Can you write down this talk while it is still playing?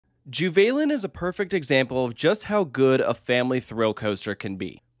Juvelen is a perfect example of just how good a family thrill coaster can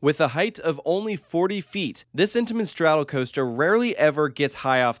be. With a height of only 40 feet, this Intamin straddle coaster rarely ever gets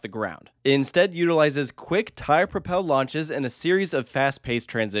high off the ground. It instead utilizes quick tire-propelled launches and a series of fast-paced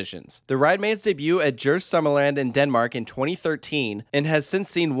transitions. The ride made its debut at Djurs Sommerland in Denmark in 2013 and has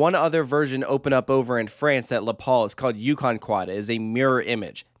since seen one other version open up over in France at La Palme. It's called Yukon Quad. It is a mirror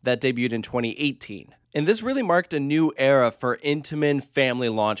image that debuted in 2018. And this really marked a new era for Intamin family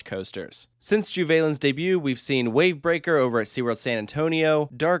launch coasters. Since Juvelen's debut, we've seen Wavebreaker over at SeaWorld San Antonio,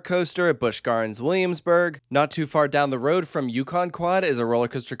 Dark Coaster at Busch Gardens Williamsburg. Not too far down the road from Yukon Quad is a roller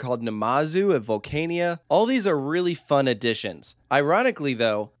coaster called Namazu at Volcania. All these are really fun additions. Ironically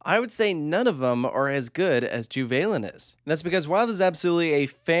though, I would say none of them are as good as Juvelen is. And that's because while this is absolutely a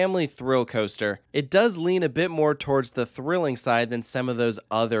family thrill coaster, it does lean a bit more towards the thrilling side than some of those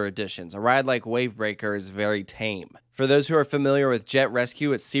other additions. A ride like Wavebreaker is very tame. For those who are familiar with Jet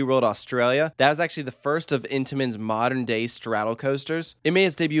Rescue at SeaWorld Australia, that was actually the first of Intamin's modern-day straddle coasters. It made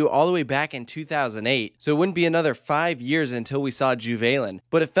its debut all the way back in 2008, so it wouldn't be another 5 years until we saw Juvelen,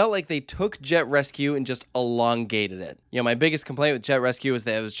 but it felt like they took Jet Rescue and just elongated it. You know, my biggest complaint with Jet Rescue is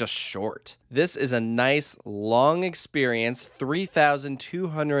that it was just short. This is a nice, long experience,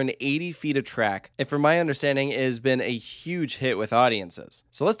 3,280 feet of track, and from my understanding, it has been a huge hit with audiences.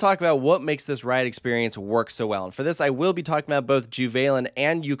 So let's talk about what makes this ride experience work so well, and for this I will be talking about both Juvelen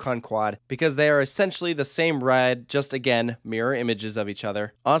and Yukon Quad because they are essentially the same ride, just again, mirror images of each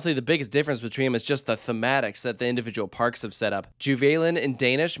other. Honestly, the biggest difference between them is just the thematics that the individual parks have set up. Juvelen in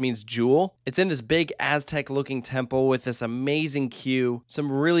Danish means jewel. It's in this big Aztec-looking temple with this amazing queue,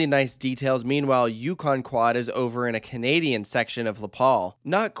 some really nice details. Meanwhile, Yukon Quad is over in a Canadian section of La Palme.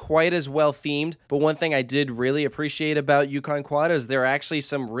 Not quite as well themed, but one thing I did really appreciate about Yukon Quad is there are actually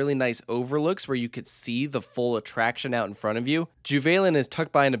some really nice overlooks where you could see the full attraction out in front of you. Juvelen is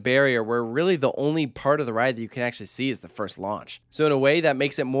tucked behind a barrier where really the only part of the ride that you can actually see is the first launch. So in a way that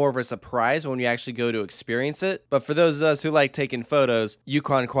makes it more of a surprise when you actually go to experience it. But for those of us who like taking photos,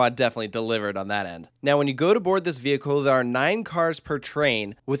 Yukon Quad definitely delivered on that end. Now when you go to board this vehicle, there are 9 cars per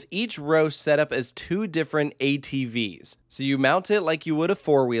train with each row set up as 2 different ATVs. So you mount it like you would a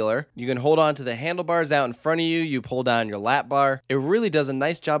four-wheeler. You can hold on to the handlebars out in front of you. You pull down your lap bar. It really does a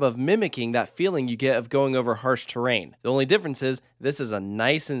nice job of mimicking that feeling you get of going over harsh terrain. The only difference is this is a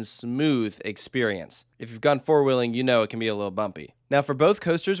nice and smooth experience. If you've gone four-wheeling, you know it can be a little bumpy. Now for both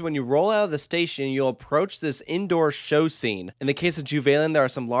coasters, when you roll out of the station, you'll approach this indoor show scene. In the case of Juvelen, there are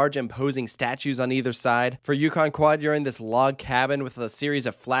some large imposing statues on either side. For Yukon Quad, you're in this log cabin with a series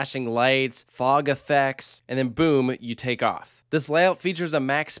of flashing lights, fog effects, and then boom, you take off. This layout features a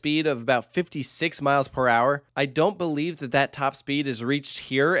max speed of about 56 miles per hour. I don't believe that top speed is reached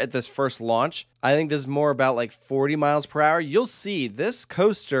here at this first launch. I think this is more about like 40 miles per hour. You'll see this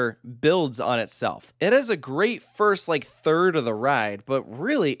coaster builds on itself. It has a great first like third of the ride, but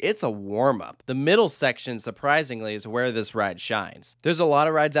really it's a warm-up. The middle section, surprisingly, is where this ride shines. There's a lot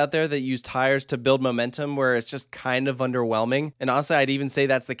of rides out there that use tires to build momentum where it's just kind of underwhelming. And honestly, I'd even say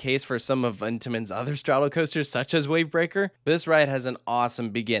that's the case for some of Intamin's other straddle coasters, such as Wavebreaker. But this ride has an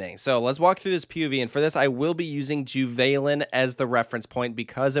awesome beginning. So let's walk through this POV, and for this I will be using Juvelen as the reference point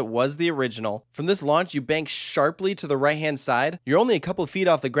because it was the original. From this launch, you bank sharply to the right-hand side. You're only a couple of feet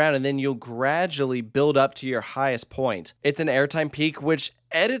off the ground, and then you'll gradually build up to your highest point. It's an airtime peak, which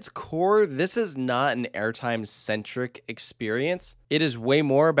at its core, this is not an airtime-centric experience. It is way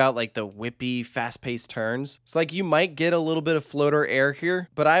more about like the whippy, fast-paced turns. So like you might get a little bit of floater air here,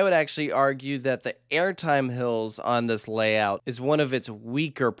 but I would actually argue that the airtime hills on this layout is one of its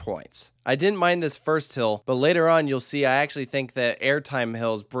weaker points. I didn't mind this first hill, but later on you'll see I actually think that airtime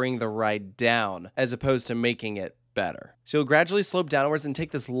hills bring the ride down as opposed to making it better. So you'll gradually slope downwards and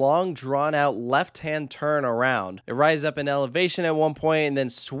take this long drawn out left-hand turn around. It rises up in elevation at one point and then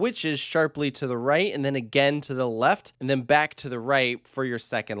switches sharply to the right and then again to the left and then back to the right for your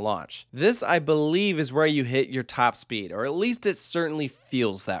second launch. This, I believe, is where you hit your top speed, or at least it certainly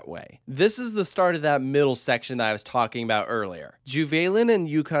feels that way. This is the start of that middle section that I was talking about earlier. Juvelen and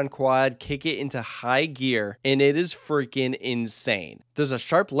Yukon Quad kick it into high gear and it is freaking insane. There's a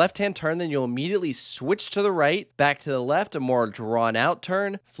sharp left-hand turn, then you'll immediately switch to the right, back to the left, a more drawn out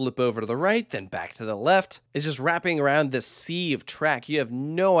turn, flip over to the right, then back to the left. It's just wrapping around this sea of track. You have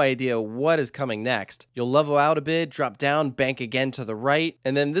no idea what is coming next. You'll level out a bit, drop down, bank again to the right,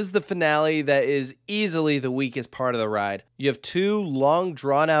 and then this is the finale that is easily the weakest part of the ride. You have 2 long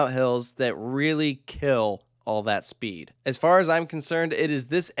drawn out hills that really kill all that speed. As far as I'm concerned, it is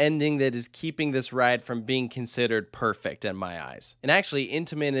this ending that is keeping this ride from being considered perfect in my eyes. And actually,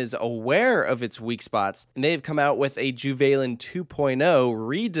 Intamin is aware of its weak spots, and they've come out with a Juvelen 2.0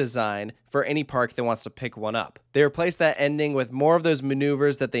 redesign for any park that wants to pick one up. They replaced that ending with more of those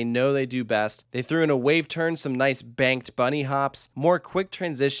maneuvers that they know they do best. They threw in a wave turn, some nice banked bunny hops, more quick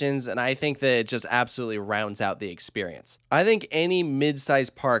transitions, and I think that it just absolutely rounds out the experience. I think any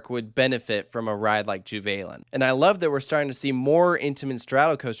mid-sized park would benefit from a ride like Juvelen. And I love that we're starting to see more Intamin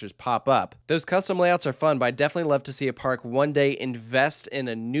straddle coasters pop up. Those custom layouts are fun, but I'd definitely love to see a park one day invest in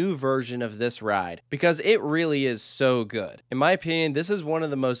a new version of this ride because it really is so good. In my opinion, this is one of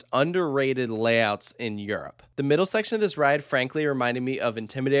the most underrated layouts in Europe. The middle section of this ride frankly reminded me of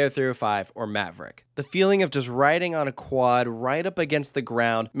Intimidator 305 or Maverick. The feeling of just riding on a quad right up against the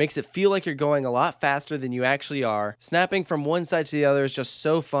ground makes it feel like you're going a lot faster than you actually are. Snapping from one side to the other is just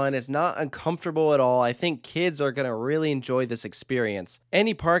so fun. It's not uncomfortable at all. I think kids are going to really enjoy this experience.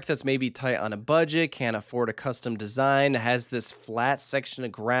 Any park that's maybe tight on a budget, can't afford a custom design, has this flat section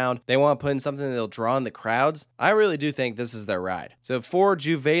of ground, they want to put in something that'll draw in the crowds, I really do think this is their ride. So for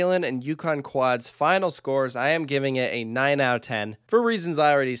Juvelen and Yukon Quad's final scores, I am giving it a 9 out of 10 for reasons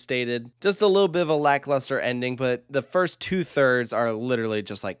I already stated. Just a little bit of a lackluster ending, but the first 2/3 are literally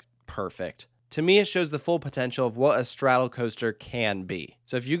just like perfect. To me, it shows the full potential of what a straddle coaster can be.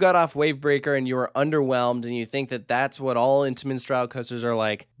 So if you got off Wavebreaker and you were underwhelmed and you think that that's what all Intamin straddle coasters are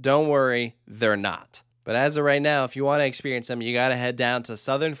like, don't worry, they're not. But as of right now, if you want to experience them, you got to head down to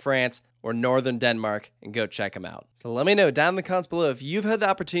southern France or northern Denmark and go check them out. So let me know down in the comments below if you've had the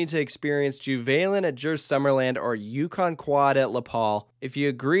opportunity to experience Juvelen at Djurs Sommerland or Yukon Quad at Lapal, if you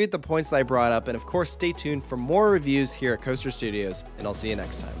agree with the points that I brought up, and of course stay tuned for more reviews here at Coaster Studios, and I'll see you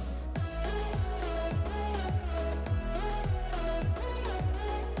next time.